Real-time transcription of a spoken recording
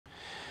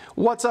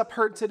What's up,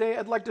 herd? Today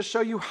I'd like to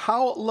show you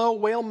how low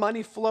whale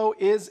money flow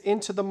is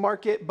into the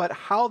market, but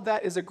how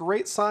that is a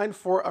great sign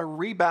for a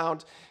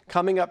rebound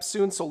coming up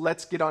soon. So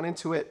let's get on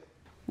into it.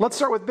 Let's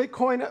start with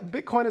Bitcoin.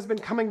 Bitcoin has been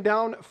coming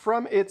down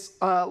from its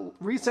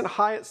recent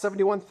high at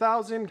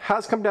 71,000,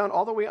 has come down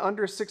all the way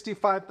under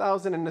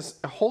 65,000 and is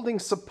holding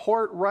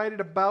support right at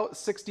about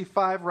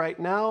 65 right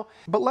now.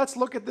 But let's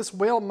look at this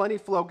whale money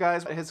flow,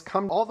 guys. It has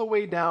come all the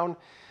way down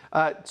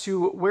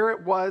to where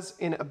it was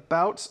in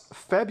about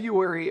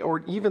February or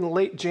even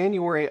late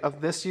January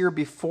of this year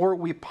before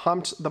we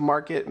pumped the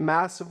market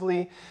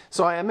massively.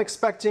 So I am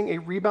expecting a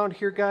rebound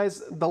here,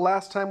 guys. The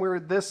last time we were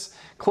this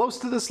close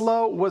to this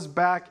low was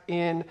back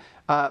in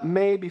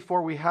May,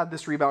 before we had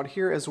this rebound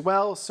here as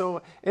well.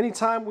 So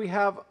anytime we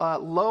have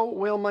low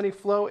whale money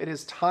flow, it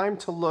is time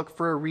to look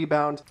for a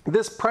rebound.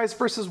 This price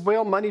versus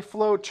whale money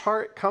flow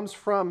chart comes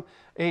from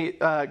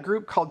a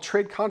group called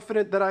Trade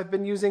Confident that I've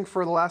been using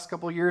for the last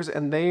couple of years,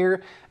 and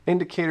their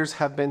indicators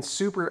have been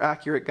super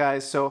accurate,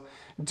 guys. So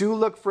do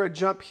look for a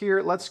jump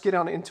here. Let's get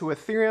on into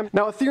Ethereum.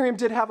 Now, Ethereum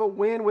did have a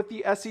win with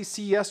the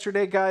SEC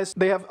yesterday, guys.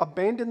 They have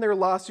abandoned their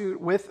lawsuit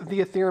with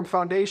the Ethereum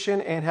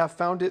Foundation and have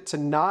found it to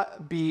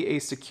not be a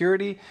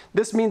security.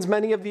 This means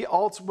many of the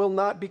alts will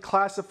not be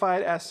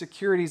classified as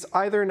securities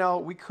either. Now,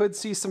 we could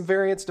see some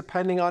variance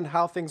depending on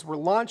how things were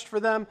launched for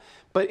them,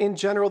 but in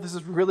general, this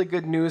is really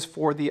good news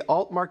for the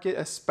alt market,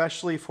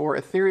 especially for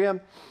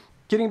Ethereum.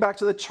 Getting back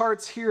to the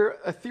charts here,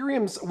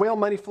 Ethereum's whale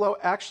money flow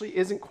actually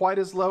isn't quite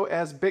as low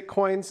as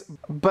Bitcoin's,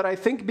 but I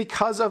think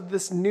because of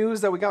this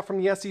news that we got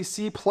from the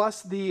SEC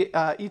plus the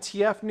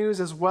ETF news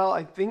as well,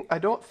 I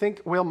don't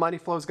think whale money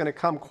flow is going to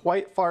come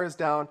quite far as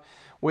down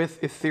with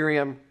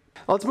Ethereum.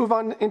 Let's move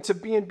on into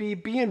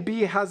BNB.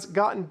 BNB has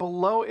gotten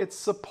below its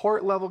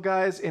support level,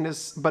 guys,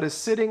 but is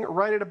sitting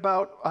right at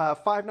about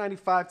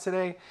 595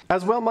 today.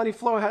 As whale money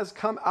flow has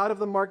come out of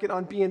the market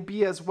on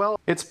BNB as well,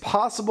 it's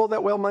possible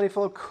that whale money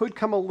flow could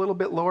come a little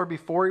bit lower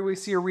before we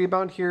see a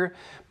rebound here,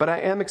 but I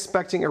am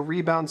expecting a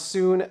rebound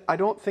soon. I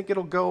don't think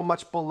it'll go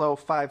much below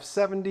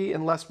 570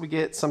 unless we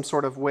get some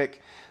sort of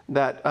wick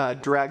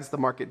that drags the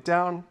market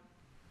down.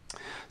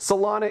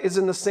 Solana is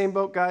in the same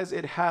boat, guys.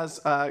 It has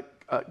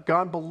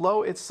gone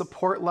below its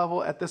support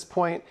level at this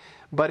point,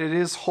 but it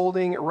is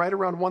holding right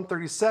around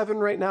 137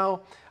 right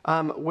now.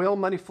 Whale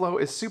money flow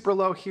is super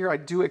low here. I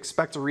do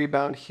expect a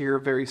rebound here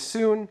very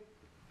soon.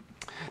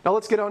 Now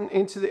let's get on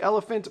into the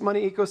Elephant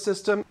money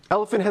ecosystem.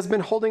 Elephant has been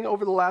holding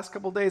over the last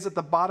couple days at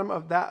the bottom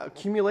of that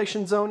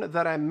accumulation zone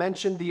that I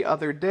mentioned the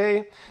other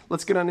day.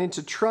 Let's get on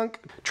into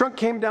Trunk. Trunk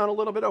came down a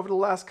little bit over the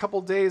last couple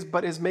days,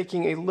 but is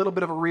making a little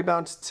bit of a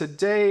rebound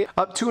today,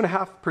 up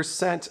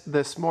 2.5%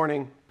 this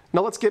morning.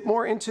 Now let's get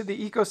more into the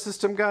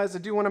ecosystem, guys. I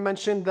do want to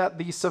mention that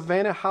the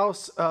Savannah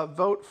House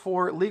vote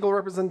for legal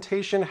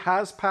representation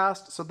has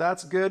passed, so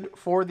that's good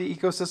for the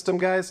ecosystem,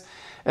 guys.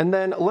 And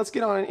then let's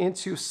get on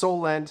into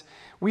Solend.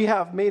 We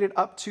have made it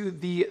up to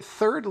the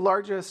third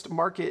largest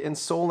market in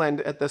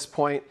Solend at this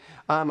point,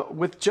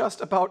 with just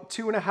about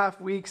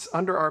 2.5 weeks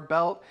under our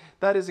belt.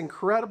 That is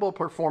incredible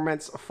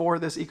performance for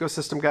this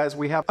ecosystem, guys.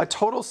 We have a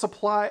total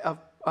supply of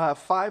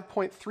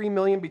 5.3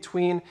 million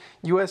between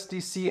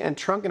USDC and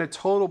Trunk, and a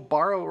total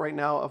borrow right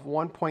now of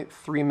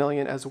 1.3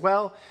 million as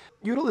well.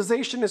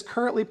 Utilization is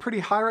currently pretty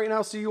high right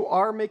now, so you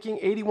are making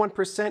 81%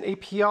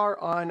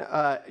 APR on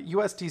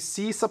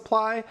USDC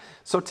supply.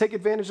 So take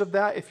advantage of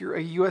that if you're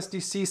a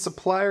USDC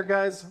supplier,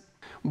 guys.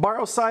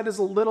 Borrow side is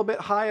a little bit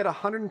high at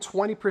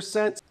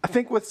 120%. I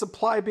think with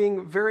supply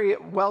being very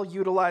well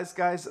utilized,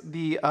 guys,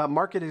 the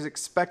market is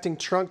expecting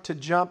Trunk to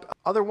jump.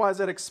 Otherwise,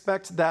 I'd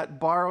expect that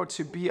borrow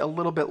to be a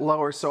little bit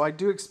lower. So I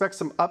do expect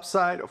some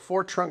upside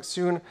for Trunk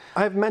soon.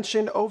 I've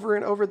mentioned over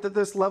and over that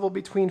this level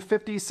between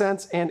 50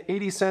 cents and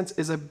 80 cents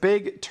is a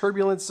big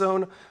turbulence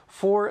zone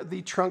for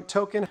the Trunk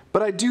token.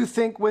 But I do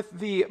think with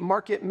the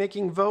market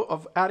making vote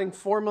of adding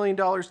 $4 million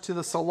to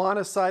the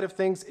Solana side of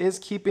things is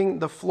keeping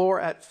the floor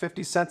at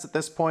 50 cents at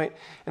this point.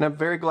 And I'm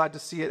very glad to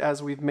see it,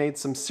 as we've made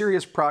some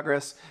serious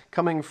progress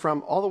coming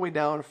from all the way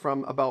down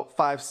from about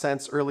 5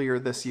 cents earlier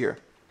this year.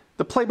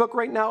 The playbook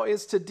right now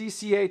is to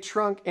DCA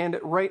Trunk, and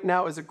right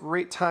now is a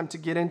great time to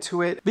get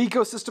into it. The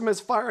ecosystem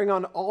is firing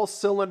on all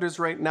cylinders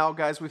right now,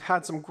 guys. We've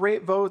had some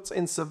great votes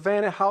in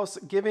Savannah House,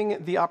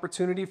 giving the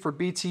opportunity for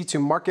BT to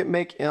market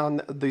make on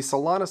the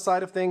Solana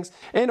side of things.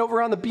 And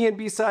over on the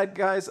BNB side,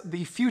 guys,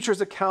 the futures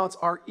accounts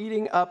are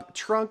eating up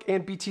Trunk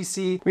and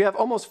BTC. We have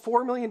almost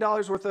 $4 million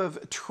worth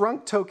of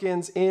Trunk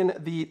tokens in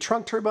the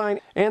Trunk turbine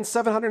and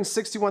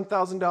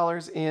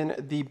 $761,000 in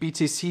the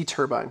BTC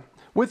turbine.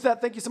 With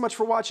that, thank you so much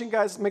for watching,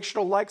 guys. Make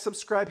sure to like,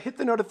 subscribe, hit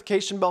the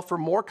notification bell for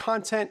more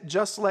content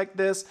just like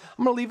this.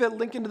 I'm going to leave a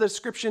link in the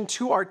description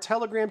to our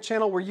Telegram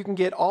channel where you can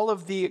get all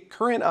of the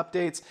current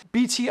updates.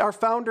 BT, our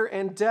founder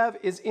and dev,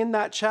 is in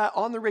that chat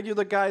on the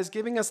regular, guys,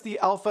 giving us the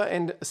alpha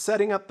and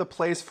setting up the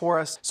plays for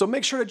us. So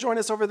make sure to join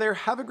us over there.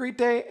 Have a great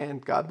day,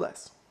 and God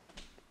bless.